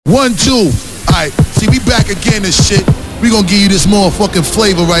1, 2. Alright, see, we back again and shit. We gonna give you this motherfucking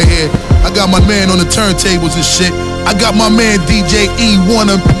flavor right here. I got my man on the turntables and shit. I got my man DJ E1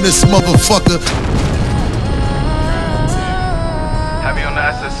 up in this motherfucker. Heavy on the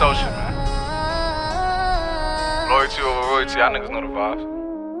SS social, man. Loyalty over royalty, y'all niggas know the vibes.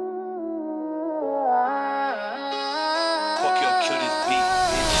 Fuck your kill this beat,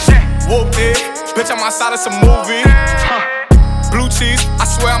 bitch. Whooped it, bitch, I'm outside of some movie. Blue cheese, I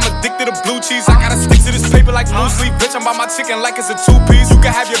swear I'm addicted to blue cheese. I gotta stick to this paper like blue sleep. Bitch, I'm by my chicken like it's a 2-piece. You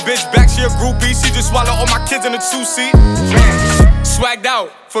can have your bitch back, she a groupie. She just swallow all my kids in a 2-seat. Swagged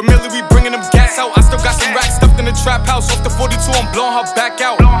out, familiar, we bringing them gas out. I still got some racks stuffed in the trap house. Off the 42, I'm blowing her back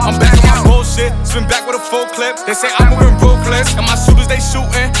out. I'm back on my bullshit, spin back with a full clip. They say I'm moving ruthless, and my shooters they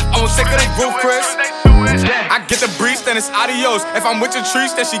shooting. I won't take her, they roof, Chris. I get the breeze, then it's adios. If I'm with your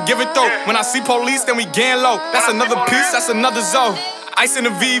trees, then she giving throat. When I see police, then we gang low. That's another piece, that's another zone. Ice in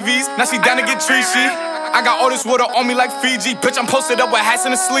the VVs, now she down to get treachy. I got all this water on me like Fiji. Bitch, I'm posted up with hats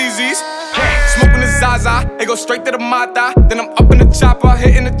and the sleazies. Smoking the Zaza, it go straight to the Mata. Then I'm up in the chopper,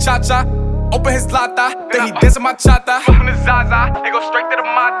 hitting the cha-cha. Open his lata, then he dancing my chata. Smoking the Zaza, it go straight to the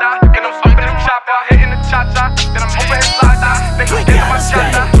Mata. Then I'm up in the chopper, hitting the cha-cha. Then I'm open his lata, then he dancing my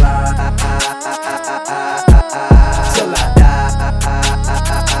chata. till I die.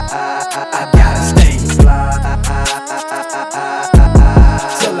 I gotta stay fly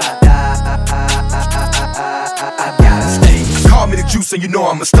till I die. I gotta stay. Call me the juice and you know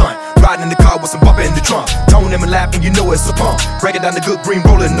I'm a stunt. Riding in the car with some bumper in the trunk. Tone in my lap and you know it's a pump. Break it down the good green,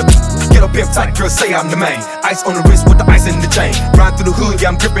 rollin' the get up pimp tight, girl, say I'm the main. Ice on the wrist with the ice in the chain. Ride through the hood, yeah,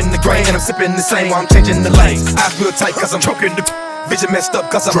 I'm gripping the grain. And I'm sipping the same while I'm changing the lane. Eyes real tight cause I'm choking the vision messed up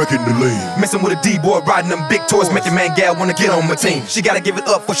cause I'm drinking the lane. Messing with a D-boy, riding them big toys. Make your man gal wanna get on my team. She gotta give it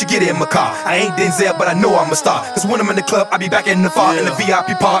up before she get in my car. I ain't Denzel, but I know I'm a star. Cause when I'm in the club, I be back in the far. In the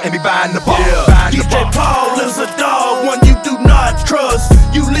VIP part and be buying the bar. Buying the DJ bar. Paul is a dog, one you do not trust.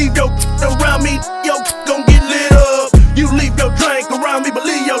 You leave your around me, your gon' get lit up. You leave your drink around me,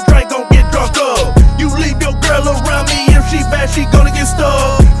 believe your drink gon' get drunk up. You leave your girl around me, if she bad, she gonna get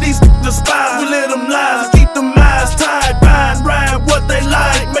stuck. These the spies, we let them lies, keep them eyes tied, bind, ride what they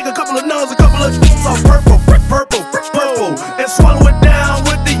like. Make a couple of nuns, a couple of all purple, purple, purple, and swallow it down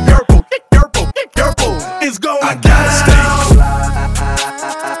with the yerple, yerple. It's going I gotta stay.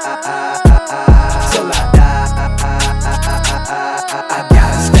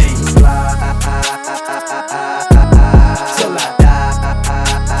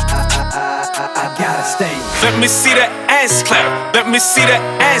 Let me see that ass clap. Let me see that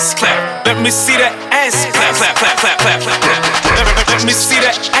ass clap. Let me see that ass clap. Clap, clap, clap, clap, clap. Let me see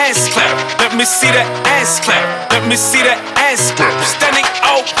that ass clap. Let me see that ass clap. Let me see that ass clap. Standing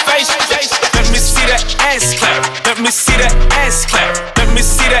ovation. Let me see that ass clap. Let me see that ass clap. Let me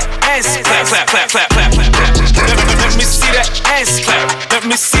see that ass clap. Clap, clap, clap, clap, clap. Let me see that ass clap. Let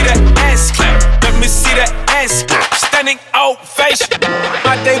me see that ass clap. Let me see that ass clap. Standing ovation.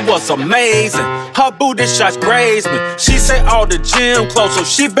 My day was amazing. Her booty shots grazed me. She say all the gym clothes, so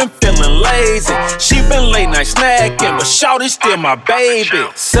she been feeling lazy. She been late night snacking, but shawty's still my baby.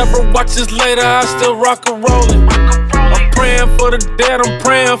 Several watches later, I still rock and rollin'. I'm praying for the dead, I'm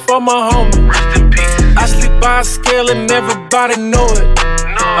praying for my homie. I sleep by a scale and everybody know it.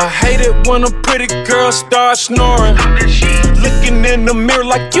 I hate it when a pretty girl starts snoring. Looking in the mirror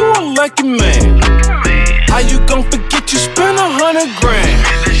like you a lucky man. How you gon' forget you spent 100 grand?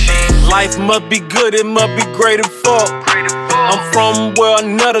 Life must be good, it must be great as fuck. I'm from where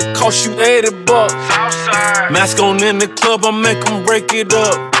another cost you $80. Mask on in the club, I make him break it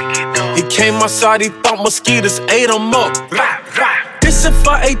up. He came outside, he thought mosquitoes ate him up. This if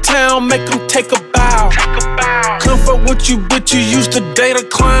I A-Town, make him take a bow. Comfort with you, bitch, you used to date a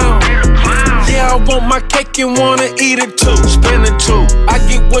clown. Yeah, I want my cake and wanna eat it too. Spend it too. I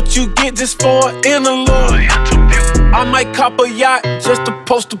get what you get just for an interlude. I might cop a yacht just to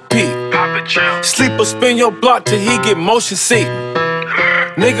post a pic. Sleep or spin your block till he get motion sick.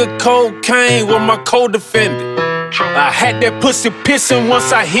 Nigga cocaine with my co-defendant. I had that pussy pissing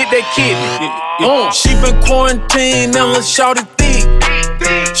once I hit that kidney. She been quarantined and let's shout it thick.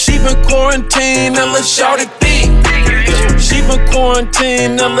 She been quarantined and let's shout it thick. She been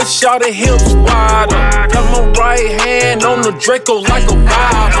quarantined and let's shout it hips wider. Got my right hand on the Draco like a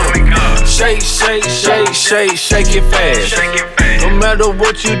Bible. Shake, shake, shake, shake, shake it fast. No matter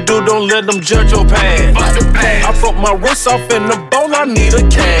what you do, don't let them judge your past. I broke my wrist off in the bowl, I need a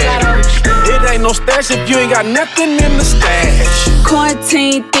cash. It ain't no stash if you ain't got nothing in the stash.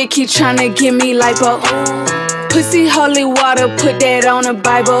 Quarantine thick, he tryna give me lipo. Pussy holy water, put that on the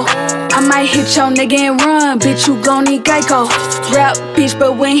Bible. I might hit your nigga and run, bitch, you gon' need Geico. Rap, bitch,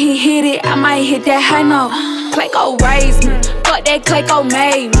 but when he hit it, I might hit that high note. Clayco raised me, fuck that Clayco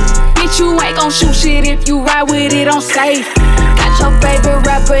made me. Bitch, you ain't gon' shoot shit if you ride with it on safe. Got your favorite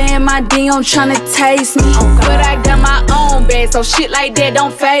rapper in my DM tryna taste me. But I got my own bag, so shit like that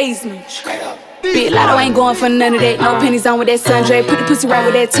don't faze me. Big Lotto ain't going for none of that. No pennies on with that sundray. Put the pussy right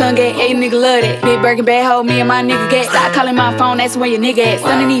with that tongue at. Hey, nigga love that. Big Birkin bad hoe, me and my nigga get. Stop calling my phone, that's where your nigga at.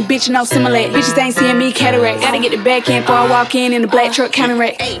 Son of these bitches no similar. Bitches ain't seeing me cataract. Gotta get the back end before I walk in the black truck counter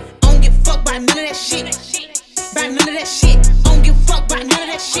rack. Hey, I don't give a fuck about none of that shit. About none of that shit. I don't give a fuck about none of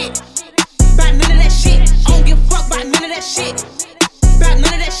that shit. About none of that shit. I don't give a fuck about none of that shit. About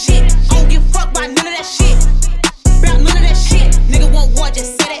none of that shit. I don't give a fuck about none of that shit. About none of that shit. Nigga want war,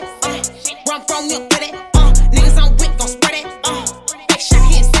 just say that. Run from you, get it. Niggas I'm with, gon' spread it. Fake shot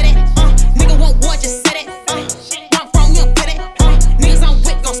here, said it. Nigga want war, just said it. Run from you, get it. Niggas I'm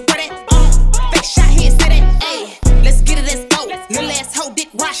with, gon' spread it. Fake shot here, said it. Ayy, let's get it, let's go. Little ass hoe, dick,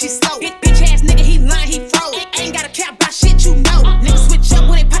 why she slow? Bitch ass nigga, he lying, he froze. Ain't gotta care about shit, you know. Niggas switch up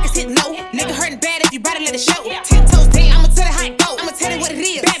when they pockets hit low. Nigga hurting bad if you bout to let it show. 10 toes down, I'ma tell it how it go. I'ma tell it what it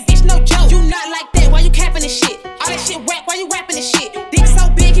is. Bad bitch, no joke. You not like that, why you capping this shit? All that shit whack, why you rapping this shit? Dick so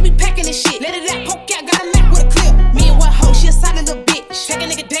big, he be packing this shit. Let it out, poke out, got a Mac with a clip. Me and one hoe, she a silent little bitch. Take a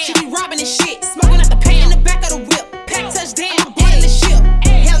nigga down, she be robbing this shit. Smoking out the pan in the back of the whip. Pack touchdown, I'm boarding the ship.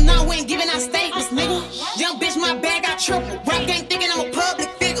 Hell no, we ain't giving out statements, nigga. Young bitch, my bag got triple. Rap gang thinking I'm a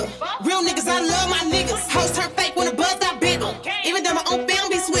public figure. Real niggas, I love my niggas. Hoes turn fake when the buzz got bigger. Even though my own film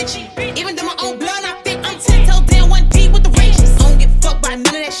be switching. Even though my own blood not thick, I'm 10 toes down, 1 deep with the rages. I don't give a fuck about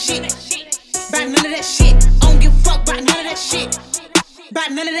none of that shit. About none of that shit. I don't give a fuck about none of that shit.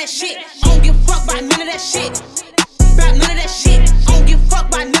 About none of that shit. I don't give a fuck about none of that shit. About none of that shit. I don't give a fuck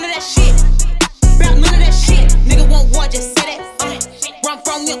about none of that shit. About none of that shit. Nigga want war, just say that. Run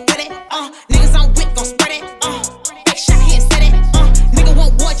from you, get it. Niggas I'm with, gon' spread it. Fake shot here, said it. Nigga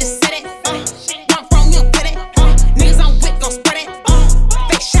want war, just say that. Run from you, get it. Niggas I'm with, gon' spread it.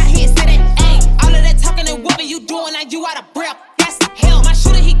 Fake shot here, said it. Ayy, all of that talking and whooping you doing, now you out of breath. That's hell. My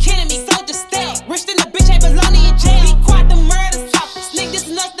shooter, he killing me, soldier style. Rich than the bitch, ain't belong in jail. Be quiet, the murder stop. Sneak this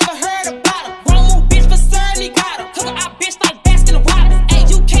nuts, never heard about him. Wrong move, bitch, for certain he got him. Cook our bitch like Baskin Robbins. Ayy,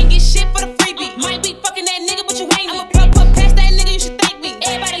 you can't get shit for the freebie. Might be fucking that nigga, but you ain't me. I'ma past that nigga, you should thank me.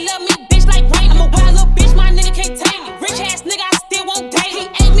 Everybody love me, bitch, like rain. I'm a wild little bitch, my nigga can't tame me. Rich ass nigga, I still won't date. He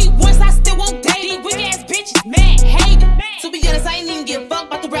ate me once, I still won't date. These weak ass bitches, mad, hating. To be honest, I ain't even give a fuck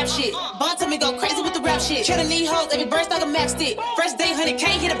about the rap shit. Bun told me go crazy with the rap shit. Killing these hoes, every verse like a match stick. First day, 100K,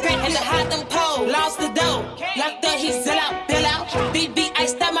 hit a bank, had to hide them pole. Lost the dough, locked up, he sell out, bill out. BB, I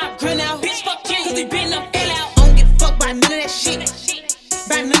stop my grin out. Bitch, fuck you, cause he been up, fill out. I don't give a fuck about none of that shit.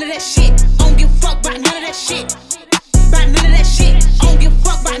 About none of that shit. I don't give a fuck about none of that shit. About none of that shit. I don't give a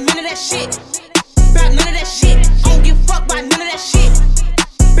fuck about none of that shit. About none of that shit. I don't give a fuck about none of that shit.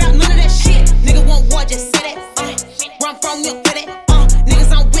 About none of that shit. Nigga want war, just say that. Run from you, get it.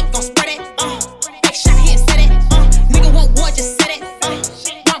 Niggas I'm with, gon' spread it. Fake shot here, said it. Nigga want war, just say that.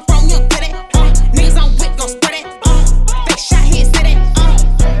 Run from you, get it. Niggas I'm with, gon' spread it. Fake shot here, said it.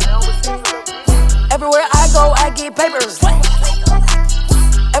 Everywhere I go, I get papers.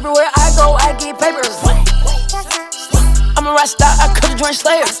 Everywhere I go, I get papers. I'm a rock star, I could've joined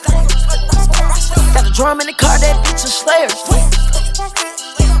Slayers. Got a drum in the car, that bitch a Slayer.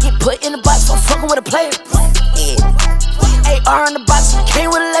 Get put in the box for fucking with a player. Yeah. AR in the box,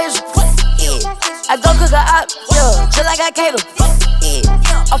 came with a laser. Yeah. I go cook a op, yeah, just like I cater. Yeah.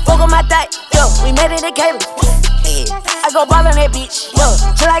 I fuck on my thigh, yeah, we made it in Caleb. Yeah. I go ball on that bitch, yeah,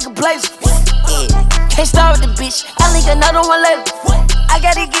 just like a blazer. Yeah. Can't start with the bitch, I link another one later. I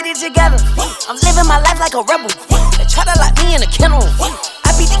gotta get it together. I'm living my life like a rebel. They try to lock me in a kennel.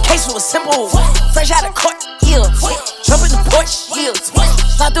 I beat the case with a simple. Fresh out of court, yeah. Jump in the porch, yeah.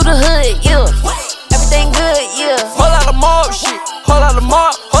 Slide through the hood, yeah. Everything good, yeah. Whole lot of mob shit. Whole lot of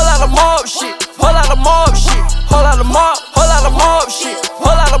mob. Whole lot of mob shit. Whole lot of mob shit. Whole lot of mob. Whole lot of mob shit.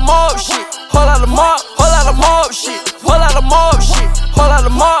 Whole lot of mob shit. Whole lot of mob. Whole lot of mob shit. Whole lot of mob shit. Whole lot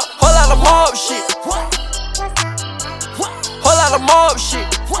of mob. Whole lot of mob shit. Whole lot of mob shit.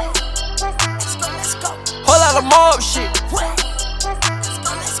 Whole lot of mob shit.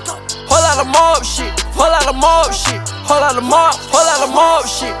 Whole lot of mob shit. Whole lot of mob shit. Whole lot of mob. Whole lot of mob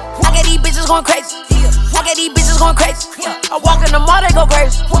shit. I got these bitches going crazy. I got these bitches going crazy. I walk in the mall, they go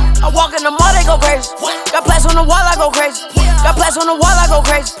crazy. I walk in the mall, they go crazy. Got plaques on the wall, I go crazy. Got plaques on the wall, I go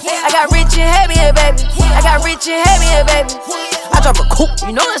crazy. I got rich and heavy here, baby. I got rich and heavy here, baby. I drop a coupe,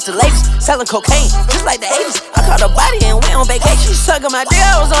 you know that's the latest. Selling cocaine, just like the 80s. I caught a body and went on vacation. Sucking my dick,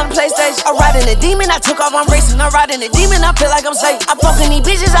 I was on the PlayStation. I ride in the demon, I took off, I'm racing. I ride in the demon, I feel like I'm safe. I fucking these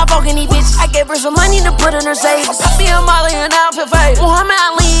bitches, I fucking these bitches. I gave her some money to put in her savings. I be a Molly and I feel fake. Muhammad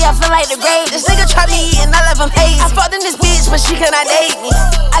Ali, I feel like the grave. This nigga tried me and I left him haze. I fucked in this bitch, but she cannot date me.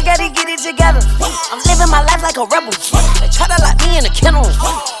 I gotta get it together. I'm living my life like a rebel. They try to lock me in a kennel.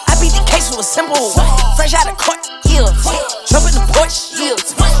 I beat the case with a simple. Fresh out of court, yeah. Jump in the Porsche, yeah.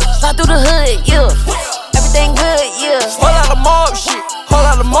 Slide through the hood, yeah. Everything good, yeah. Whole lot of mob shit. Whole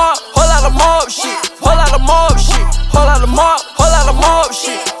lot of mob. Whole lot of mob shit. Whole lot of mob shit. Whole lot of mob. Whole lot of mob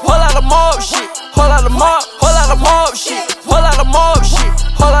shit. Whole lot of mob shit. Whole lot of mob. Whole lot of mob shit. Whole lot of mob shit.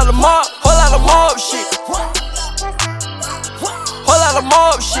 Whole lot of mob. Whole lot of mob shit. Whole lot of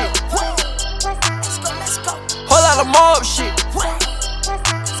mob shit. Whole lot of mob shit.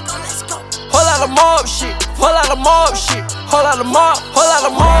 Whole lot of mob shit. Whole lot of mob shit. Whole lot of mob. Whole lot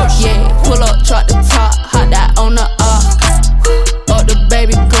of mob shit. Yeah, pull up, drop the top, hot that on the up the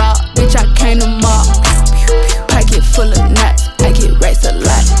baby Glock, bitch I came to mop. Pocket full of nuts, I get racks a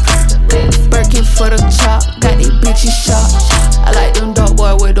lot. Birkin for the chop, got these bitches shot. I like them dope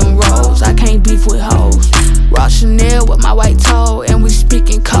boy with them rolls, I can't beef with hoes. Rock Chanel with my white toe, and we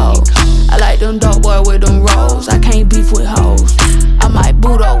speaking cold. I like them dope boy with them rolls, I can't beef with hoes. I might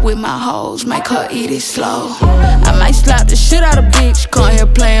boot up with my hoes, make her eat it slow. I might slap the shit out of bitch, come here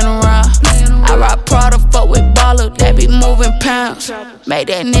playing around. I rock Prada, fuck with baller, that be moving pounds. Make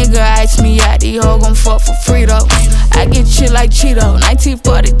that nigga ice me out, these hoes gon' fuck for free though. I get shit like Cheeto,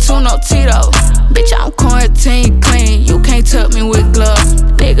 1942, no Tito. Bitch, I'm quarantine clean, you can't tuck me with gloves.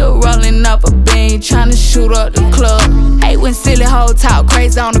 Nigga rolling up a bean, tryna shoot up the club. Hate when silly hoes talk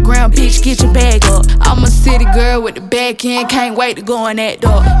crazy on the ground, bitch, get your bag up. I'm a city girl with the back end, can't wait to go in that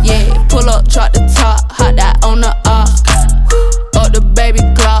door. Yeah, pull up, drop the top, hot that on the up the baby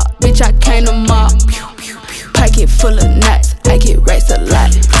Glock, bitch, I came to mop. Pocket full of nuts, I get racks a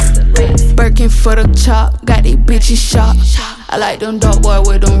lot. Birkin for the chop, got these bitches shot. I like them dope boy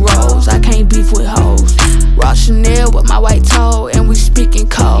with them rolls, I can't beef with hoes. Rock Chanel with my white toe, and we speaking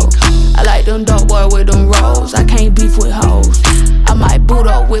cold. I like them dope boy with them rolls, I can't beef with hoes. I might boot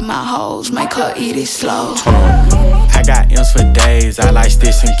up with my hoes, make her eat it slow. I got M's for days, I like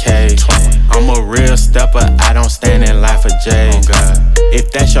sticks and K's. I'm a real stepper, I don't stand in line for J's. If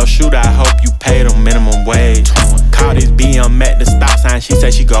that's your shooter, I hope you pay the minimum wage. Call this BM at the stop sign, she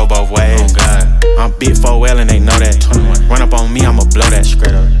say she go both ways. I'm big 4L and they know that. Run up on me, I'ma blow that.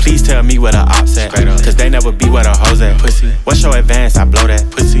 Please tell me where the ops at, cause they never be where the hoes at. Pussy, what's your advance? I blow that.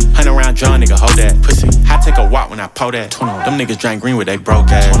 Pussy, 100 round drum, nigga, hold that. Pussy, I take a walk when I pull that. Them niggas drink green with they broke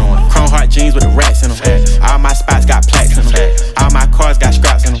ass. Chrome heart jeans with the rats in them. All my spots got plaques in them. All my cars got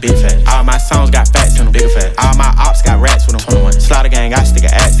scraps in them. Big fat. All my songs got fats in them. Big fat. All my ops got rats with them. Slaughter gang, I stick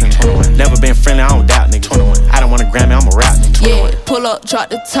an axe in them. Never been friendly, I don't doubt, nigga. I don't want a Grammy, I'm a rap, nigga. Yeah, pull up, drop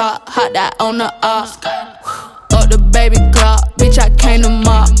the top, hot that on the up the baby Glock, bitch, I came to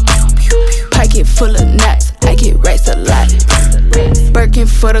mop. Pocket full of nuts, I get racks a lot. Birkin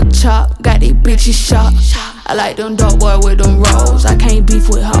for the chop, got these bitches shot. I like them dope boy with them rolls, I can't beef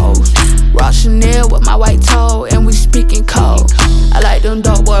with hoes. Rock Chanel with my white toe, and we speaking cold. I like them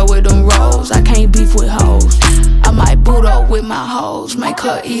dope boy with them rolls, I can't beef with hoes. I might boot up with my hoes, make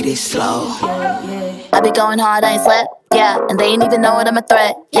her eat it slow. I be going hard, I ain't slept, yeah. And they ain't even know it, I'm a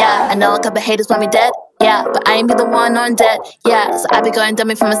threat, yeah. I know a couple haters want me dead, yeah. But I ain't be the one on debt, yeah. So I be going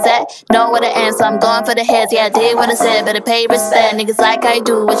dummy from a set, know what it ends, so I'm going for the heads, yeah. I did what I said, better pay respect. Niggas like I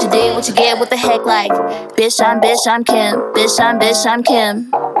do, what you did, what you get, what the heck like. Bitch, I'm Kim, bitch, I'm Kim. Bitch, I'm Kim, bitch, I'm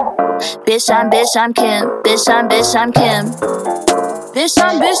Kim. Bitch, I'm Kim, bitch, I'm Kim. Bitch, I'm Kim,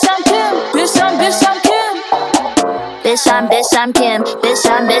 bitch, I'm Kim. Bitch, I'm Kim, bitch, I'm Kim. Bitch, I'm Kim, bitch, I'm Kim. Bitch,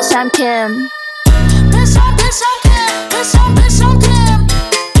 I'm Kim, bitch, I'm Kim. Bitch,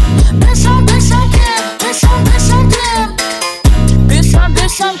 I'm Kim, bitch, I'm Kim. Bitch, I'm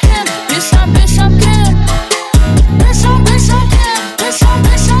Kim, bitch, I'm Kim.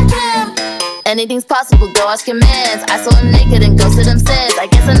 Anything's possible, go ask your mans. I saw him naked and ghosted him says. I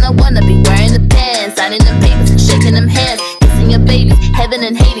guess I'm the one to be wearing the pants, signing them papers and shaking them hands. Your babies, heaven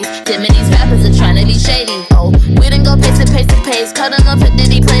and Hades. Damn it, these rappers are trying to be shady. Oh, we done go pace to pace. Cut them up for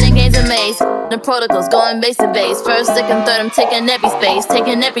Diddy, playing games of maze. The protocols going base to base. First, second, third, I'm taking every space,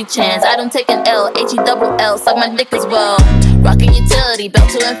 taking every chance. I don't take an L, H-E-double-L, suck my dick as well. Rocking utility, belt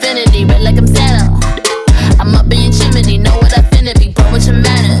to infinity, red like I'm Santa. I'm up in your chimney, know what I finna be, bro, with your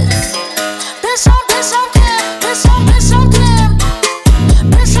manners. Bitch, I'm Kim, bitch,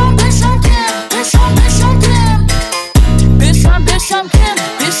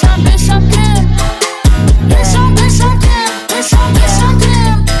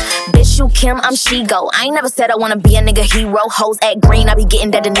 Kim, I'm Shigo. I ain't never said I wanna be a nigga hero. Hoes act green, I be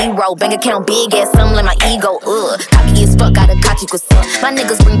getting that De Niro. Bank account big ass, something like my ego. Cocky as fuck, got a cocky croissant. My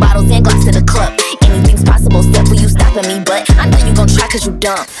niggas bring bottles and glass to the club. Anything's possible, step for you stopping me, but I know you gon' try cause you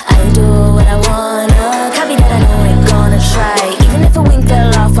dumb. I do what I wanna, copy that I know they gonna try. Even if a wing fell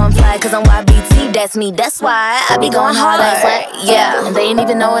off, I'm fly, cause I'm YBT, that's me, that's why I be going hard like flat, yeah. And they ain't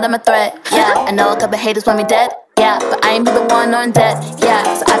even know it, I'm a threat, yeah. I know a couple haters want me dead, yeah. But I ain't be the one on debt, yeah.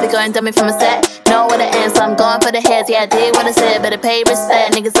 So I be going dummy from a set, know what it ends, so I'm going for the heads, yeah. I did what I said, better pay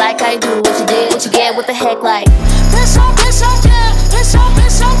respect. Niggas like I do what you did, what you get, what the heck, like bitch on, bitch on, yeah. Bitch on,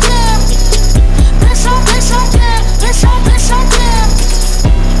 bitch on, yeah. Bitch on, bitch on, yeah. Bitch on, bitch on, yeah.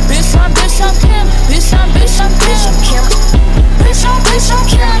 Bitch on, bitch on, Kim. Bitch on, bitch on, Kim. Bitch on, bitch on,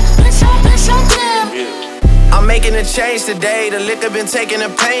 Kim. Bitch on, bitch on, Kim. I'm making a change today. The liquor been taking the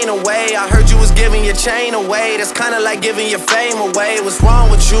pain away. I heard you was giving your chain away. That's kinda like giving your fame away. What's wrong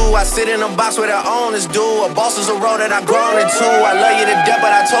with you? I sit in a box where the owners do. A boss is a road that I've grown into. I love you to death,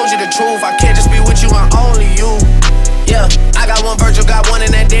 but I told you the truth. I can't just be with you and only you. Yeah, I got one Virgil, got one,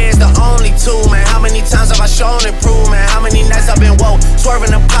 and that there is the only two, man. How many times have I shown improvement? How many nights I've been woke,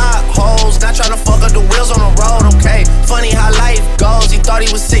 swerving the potholes, not trying to fuck up the wheels on the road, okay? Funny how life goes, he thought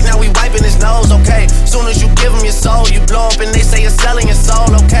he was sick, now we wiping his nose, okay? Soon as you give him your soul, you blow up and they say you're selling your soul,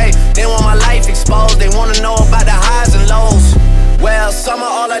 okay? They want my life exposed, they wanna know about the highs and lows. Well, summer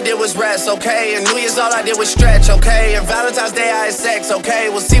all I did was rest, okay? And New Year's all I did was stretch, okay? And Valentine's Day I had sex, okay?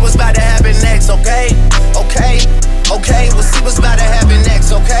 We'll see what's about to happen next, okay? Okay, okay, we'll see what's about to happen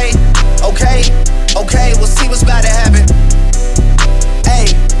next, okay? Okay, okay, we'll see what's about to happen. Hey,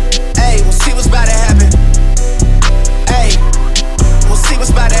 hey, we'll see what's about to happen. Hey, we'll see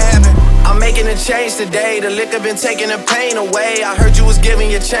what's about to happen. I'm making a change today. The liquor been taking the pain away. I heard you was giving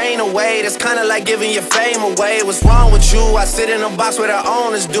your chain away. That's kinda like giving your fame away. What's wrong with you? I sit in a box where the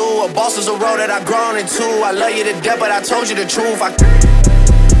owners do. A boss is a road that I've grown into. I love you to death, but I told you the truth.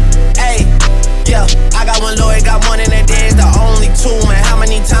 Hey, yeah, I got one lawyer, got one, and that there is the only two, man. How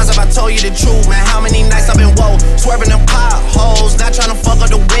many times have I told you the truth, man? How many nights I've been woke, swerving them potholes, not trying to fuck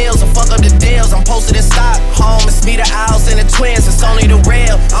up the wheels or fuck up the deals. I'm posted in Stockholm, it's me, the Owls, and the twins, it's only the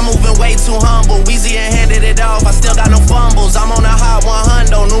real. I'm moving way too humble, Weezy and handed it off, I still got no fumbles. I'm on a hot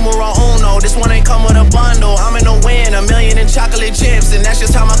 100, numero uno, this one ain't come with a bundle. I'm in the win, $1 million in chocolate chips, and that's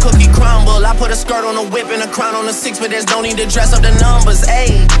just how my cookie crumble. I put a skirt on a whip and a crown on a 6, but there's no need to dress up the numbers,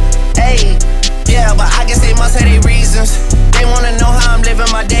 ayy, ayy. Yeah, but I guess they must have their reasons. They wanna know how I'm living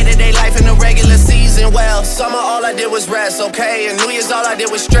my day-to-day life in the regular season. Well, summer all I did was rest, okay? And New Year's all I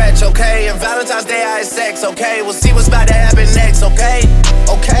did was stretch, okay? And Valentine's Day I had sex, okay? We'll see what's about to happen next, okay?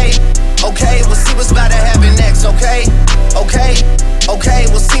 Okay, okay, we'll see what's about to happen next, okay? Okay, okay,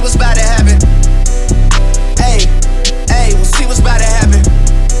 we'll see what's about to happen. Hey, hey, we'll see what's about to happen.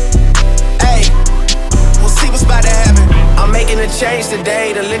 Hey, we'll see what's about to happen. I'm making a change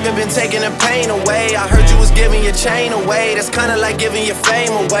today. The liquor been taking the pain away. I heard you was giving your chain away. That's kinda like giving your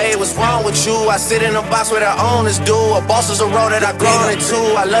fame away. What's wrong with you? I sit in a box where the owners do. A boss is a road that I've grown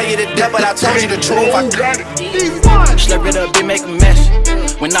into. I love you to death, but I told you the truth. Slurp it up, bitch, make a mess.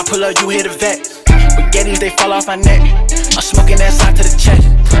 When I pull up, you hear the vet. Spaghettis, they fall off my neck. I'm smoking that side to the chest.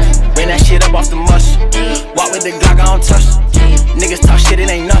 Ran that shit up off the muscle. Walk with the Glock, I don't touch. Niggas talk shit, it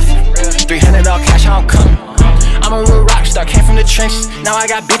ain't nothing. 300 all cash, I don't come. I'm a real rock star, came from the trenches. Now I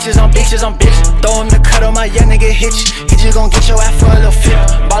got bitches on bitches on bitches. Throw him the cut on my young nigga hit you. He just gon' get your ass for a little fit.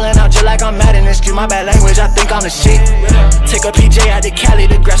 Ballin' out just like I'm mad in excuse my bad language, I think I'm the shit. Take a PJ out to Cali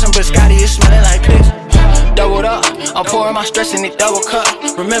to grab some biscotti, it's smelling like piss. Doubled up, I'm pouring my stress in it double cup.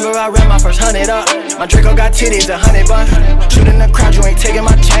 Remember I ran my first 100 up. My Draco got titties, 100 bucks. Shooting the crowd, you ain't taking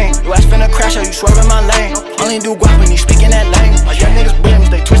my chain. You ass finna crash or you swerving my lane. Only do guap when you speaking that language. My young niggas brims,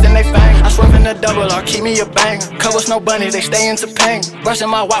 they twisting they fang. I swerve in the double or keep me a bang. Cover snow bunnies, they stay into pain. Brushing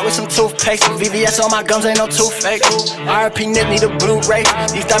my white with some toothpaste. VVS on my gums, ain't no tooth fake. RP Nip need a Blu-ray.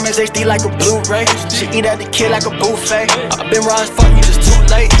 These diamonds HD like a Blu-ray. She eat at the kid like a buffet. I been raw as fuck, you just too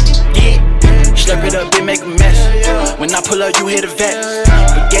late. Yeah. Slurp it up, bitch, make a mess. When I pull up, you hear the vet.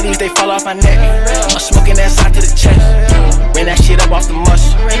 Spaghettis, they fall off my neck. I'm smoking that side to the chest. Ran that shit up off the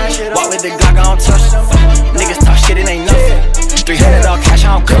muscle. Walk with the Glock, I don't touch. Niggas talk shit, it ain't nothing. 300 all cash,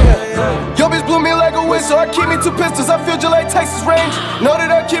 I don't come. Yo, bitch blew me like a whistle. I keep me 2 pistols. I feel just like Texas Range. Know that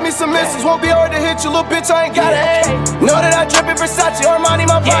I keep me some missiles. Won't be hard to hit you, little bitch. I ain't gotta aim. Know that I drip in Versace, Armani,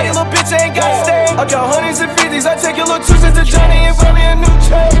 my body, little bitch. I ain't gotta stay. I got hundreds and 50s. I take your little 2 cents to Johnny and buy me a new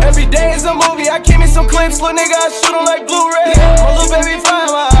chain. Every day is a movie. I keep me some clips, little nigga. I shoot 'em like Blu-ray. My little baby fly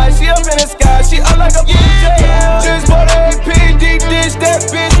in my eyes. She up in the sky. She up like a blue jay. Just bought a AP, deep dish that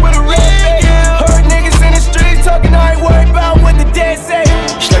bitch with a red face. Heard niggas in the streets talking. I ain't worried about what the dead say.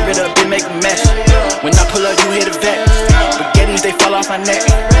 Slurp it up, bitch, make a off my neck.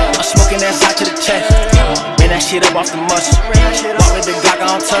 I'm smoking that side to the chest. Man, that shit up off the muscle. Walk with the Glock,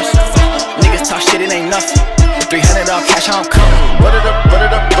 I don't touch it. Niggas talk shit, it ain't nothing. 300 all cash, I don't come. Run it up, run it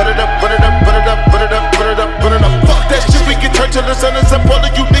up, run it up, run it up, run it up, run it up, run it up, run it up. Fuck that shit, we get turned till the sun is up. All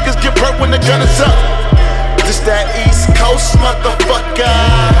of you niggas get burnt when the gun is up. This that East Coast motherfucker.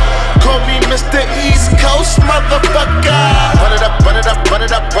 Call me Mr. East Coast motherfucker. Run it up, run it up, run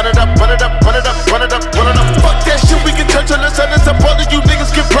it up, run it up, run it up, run it up, run it up, run it up. Fuck that shit, we get turned till the sun is up. All of you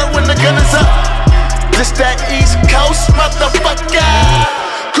niggas get burnt when the gun is up. This that East Coast motherfucker.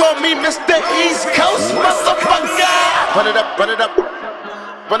 Call me Mr. East Coast motherfucker. Run it up, run it up,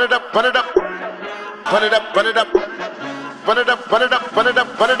 run it up, run it up, run it up, run it up, run it up, run it up, run it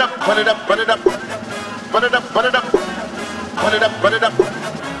up, run it up, run it up, run it up, run it up, run it up, run it up,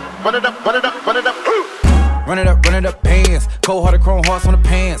 run it up, run it up, run it up, run it up. Run it up, bands. Cold hearted chrome hearts on the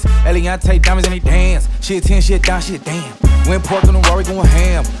pants. Eliante diamonds and they dance. Shit 10, shit down, shit damn. Went pork on the Rory going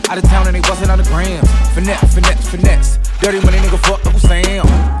ham. Out of town and they bustin' on the grams. Finesse, finesse, finesse. Dirty money nigga fuck Uncle Sam.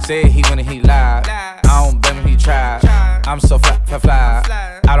 Said he wanna he live. I don't blame him, he tried. I'm so fly.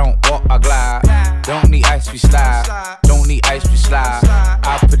 I don't walk, I glide. Don't need ice, we slide. Don't need ice, we slide.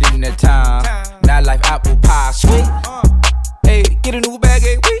 I put in that time. Not life apple pie, sweet. Hey, get a new bag,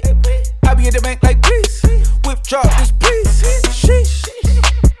 hey, we. I be at the bank like please. Whip drop this please. Sheesh.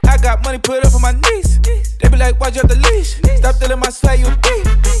 I got money put up on my knees. They be like, why'd you have the leash? Stop telling my swag, you beat.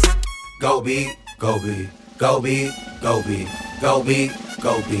 Go big, go big, go big, go big, go big,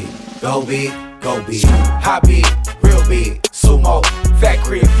 go big, go big, go big. Hot big, real big, sumo, fat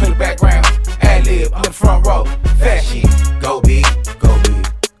crib, play the background. Ad lib, I'm in the front row. Fashion, go big, go big,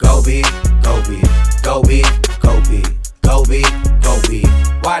 go big, go big, go big, go big, go big, go big.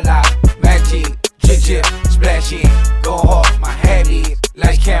 Voila, magic, jip, splashing, go hard, my habit,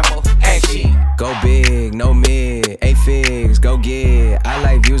 like camel, action. Go big, no mid, 8 figs, go get. I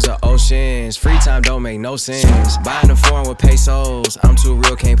like views of oceans, free time don't make no sense. Buying a foreign with pesos, I'm too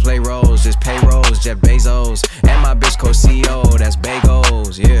real, can't play roles. Just pay rolls, Jeff Bezos, and my bitch co-CEO, that's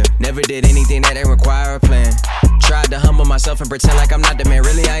bagels, yeah. Never did anything that ain't require a plan. Tried to humble myself and pretend like I'm not the man,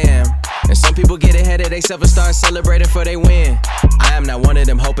 really I am. And some people get ahead of theyself and start celebrating for they win. I am not one of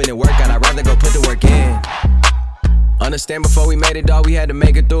them hoping it work out, I'd rather go put the work in. Understand before we made it, dawg, we had to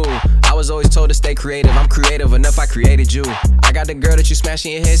make it through. I was always told to stay creative, I'm creative enough, I created you. I got the girl that you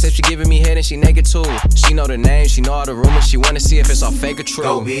smashing your head, said she giving me head and she naked too. She know the name, she know all the rumors, she wanna see if it's all fake or true.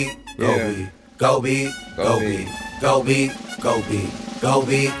 Go big, go big, go big, go big, go big, go big, go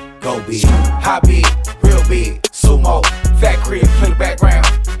big, go big. Hot big, real big, sumo, fat crib, play the background.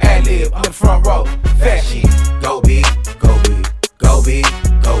 Ad lib, I'm in the front row. Fashion, go big, go big, go big,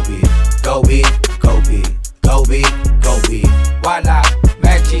 go big, go big, go big. Go big, go big. Voila,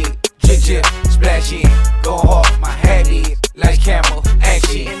 magic, jip, splashing. Go hard, my habit, like camel,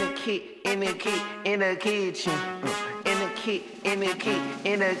 action. In the kitchen. In the kitchen. In the kitchen.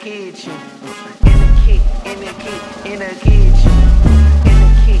 In the kitchen. In the kitchen.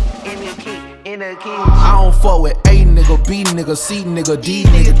 I don't fuck with A nigga, B nigga, C nigga, D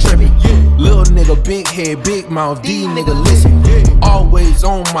nigga trippin'. Lil nigga, big head, big mouth, D nigga listen. Always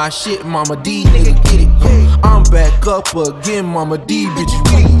on my shit, mama, D nigga get it. I'm back up again, mama, D bitch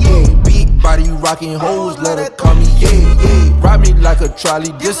with it. Big body rockin' hoes, let her call me, Ride me like a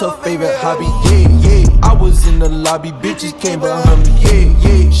trolley, this her favorite hobby, I was in the lobby, bitches came behind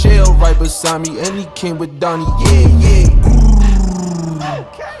me, Shell right beside me, and he came with Donnie,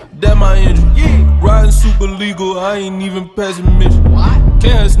 That my engine, riding super legal, I ain't even passing mission.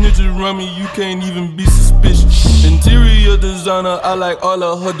 Can't have snitches around me, you can't even be suspicious. Interior designer, I like all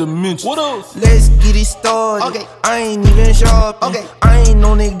of her dimensions. What else? Let's get it started. Okay. I ain't even sharp. Okay. I ain't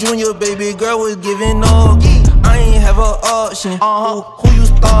no Nick Jr. Baby girl was giving up. I ain't have an option. Who you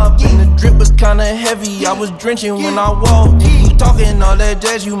stopping? The drip was kinda heavy. I was drenching when I walked. You talking all that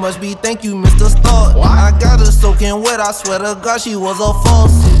jazz, you must be thank you, Mr. Stark. I got her soaking wet. I swear to God, she was a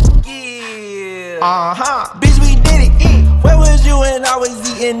faucet. Bitch, we did it. Where was you when I was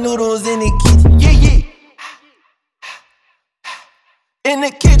eating noodles in the kitchen? In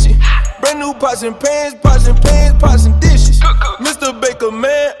the kitchen, brand new pots and pans, pots and dishes. Mr. Baker,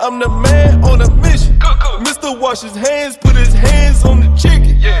 man, I'm the man on a mission. Mr. Wash his hands, put his hands on the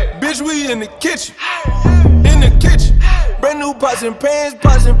chicken. Bitch, we in the kitchen. In the kitchen, brand new pots and pans,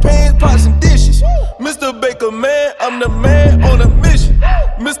 pots and dishes. Mr. Baker, man, I'm the man on a mission.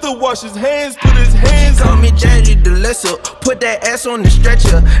 Mr. Wash wash his hands, put his hands on me. Jerry the lesser, put that ass on the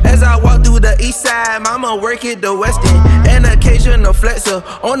stretcher. As I walk through the east side, mama work at the west end. An occasional flexer,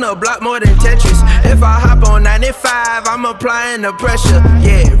 on the block more than Tetris. If I hop on 95, I'm applying the pressure.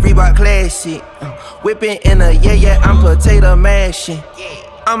 Yeah, Reebok classic, whipping in a I'm potato mashing.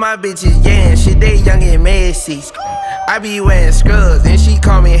 All my bitches, shit, they young and messy. I be wearing scrubs and she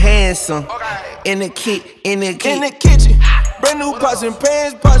call me handsome. In the kitchen, brand new pots and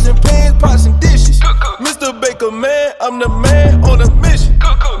pans, pots and dishes. Mr. Baker, man, I'm the man on a mission.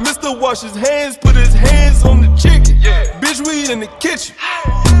 Mr. Wash his hands, put his hands on the chicken. Bitch, we in the kitchen.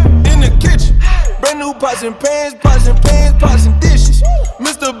 Brand new pots and pans, pots and dishes.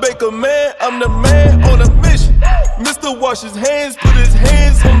 Mr. Baker, man, I'm the man on a mission. Mr. Wash his hands, put his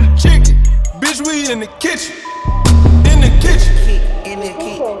hands on the chicken. Bitch, we in the kitchen. In the kitchen. In the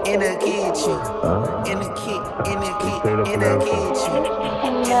kitchen. In the kitchen. In the kitchen. In the kitchen. In the kitchen.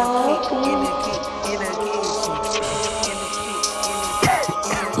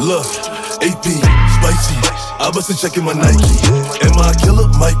 Look, AP, spicy. I bustin' checking my Nike. Am I a killer?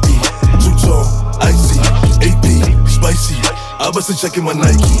 Might be. Two-tone, icy. AP, spicy. I bustin' checking my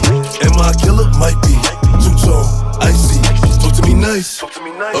Nike. Am I a killer? Might be. Two-tone, icy. Talk to me nice.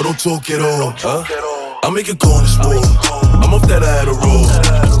 Or don't talk at all, huh? I make a corner sport. I'm off that I had a roll.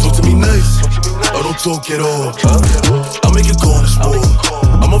 Talk to me nice. Or don't talk at all, huh? I make a corner sport.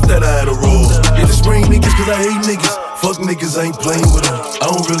 I'm off that I had a roll. Yeah, the spring niggas cause I hate niggas. Fuck niggas, I ain't playing with them. I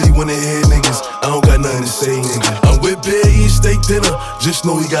don't really wanna hear niggas. I don't got nothing to say, nigga. I'm with Bear eating steak dinner. Just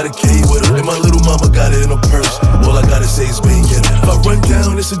know he got a K with him. And my little mama got it in her purse. All I gotta say is bang it. If I run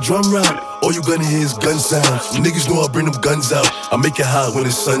down, it's a drum round. All you gonna hear is gun sounds. Niggas know I bring them guns out. I make it hot when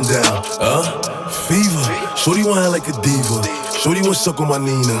it's sundown. Fever. Shorty want like a diva. Shorty want suck on my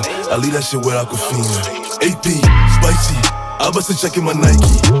Nina. I leave that shit where I could feel. AP, spicy. I bustin' checking my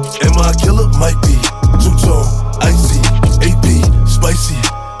Nike. Am I a killer? Might be. Two-tone, icy. AP, spicy.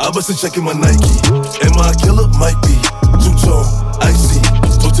 I bustin' checking my Nike. Am I a killer? Might be. Two-tone, icy.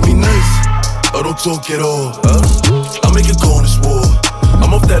 Talk to me nice. Or don't talk at all, huh? I make a corner sport.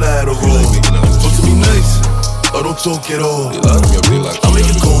 I'm off that I had a roll. Talk to me nice. Or don't talk at all, huh? I make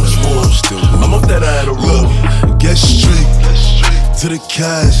a corner sport. I'm off that I had a roll. Get straight to the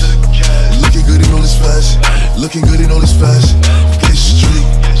cash. Looking good in all this fashion. Looking good in all this fashion. Get straight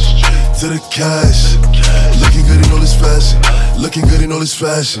to the cash. Looking good in all this fashion. Looking good in all this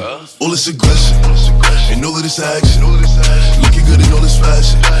fashion. All this aggression and all of this action. Looking good in all this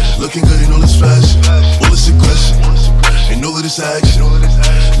fashion. Looking good in all this fashion. All this aggression and all of this action.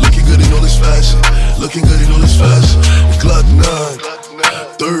 Looking good in all this fashion. Looking good in all this fashion. Glock 9,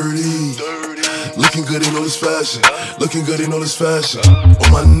 30. Looking good in all this fashion. Looking good in all this fashion.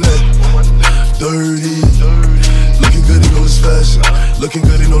 On my neck, 30. Looking good in all this fashion. Looking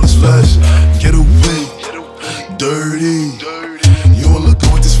good in all this fashion. Get away, dirty. You won't look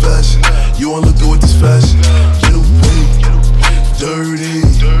good with this fashion. You won't look good with this fashion. Get away, dirty.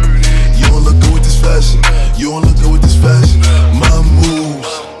 You won't look good with this fashion. You won't look good with this fashion. My moves,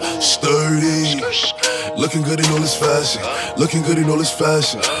 sturdy. Looking good in all this fashion. Looking good in all this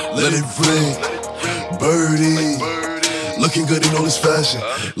fashion. Let it rain. Birdie, looking good in all this fashion.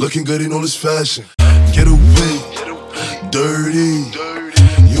 Looking good in all this fashion. Get away, dirty.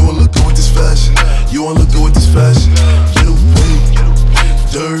 You won't look good with this fashion. You won't look good with this fashion. Get away,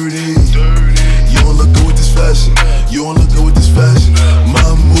 dirty. You won't look good with this fashion. You won't look good with this fashion.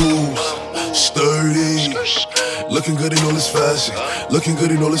 My moves, sturdy. Looking good in all this fashion. Looking good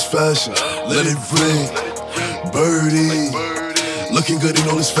in all this fashion. Let it rain, birdie. Looking good in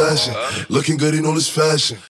all this fashion. Looking good in all this fashion.